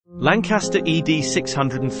Lancaster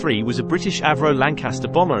ED603 was a British Avro Lancaster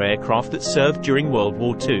bomber aircraft that served during World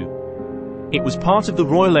War II. It was part of the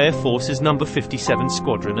Royal Air Force's No. 57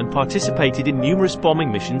 Squadron and participated in numerous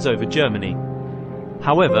bombing missions over Germany.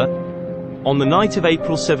 However, on the night of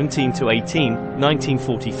April 17 to 18,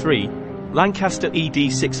 1943, Lancaster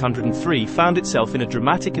ED603 found itself in a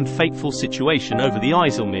dramatic and fateful situation over the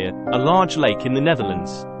IJsselmeer, a large lake in the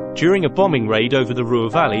Netherlands. During a bombing raid over the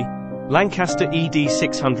Ruhr Valley, Lancaster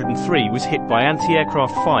ED603 was hit by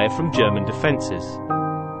anti-aircraft fire from German defences.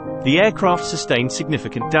 The aircraft sustained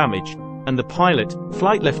significant damage, and the pilot,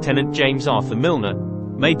 Flight Lieutenant James Arthur Milner,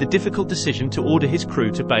 made the difficult decision to order his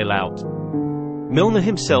crew to bail out. Milner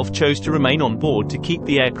himself chose to remain on board to keep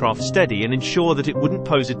the aircraft steady and ensure that it wouldn't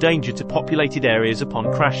pose a danger to populated areas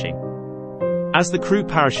upon crashing. As the crew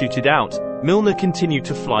parachuted out, Milner continued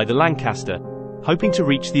to fly the Lancaster, hoping to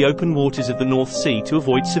reach the open waters of the North Sea to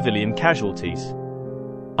avoid civilian casualties.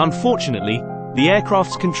 Unfortunately, the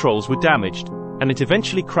aircraft's controls were damaged, and it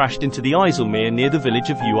eventually crashed into the IJsselmeer near the village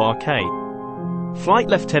of Urk. Flight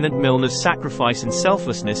Lieutenant Milner's sacrifice and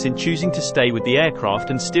selflessness in choosing to stay with the aircraft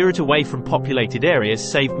and steer it away from populated areas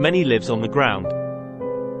saved many lives on the ground.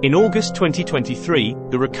 In August 2023,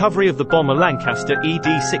 the recovery of the bomber Lancaster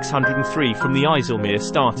ED603 from the IJsselmeer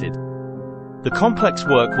started. The complex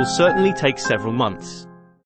work will certainly take several months.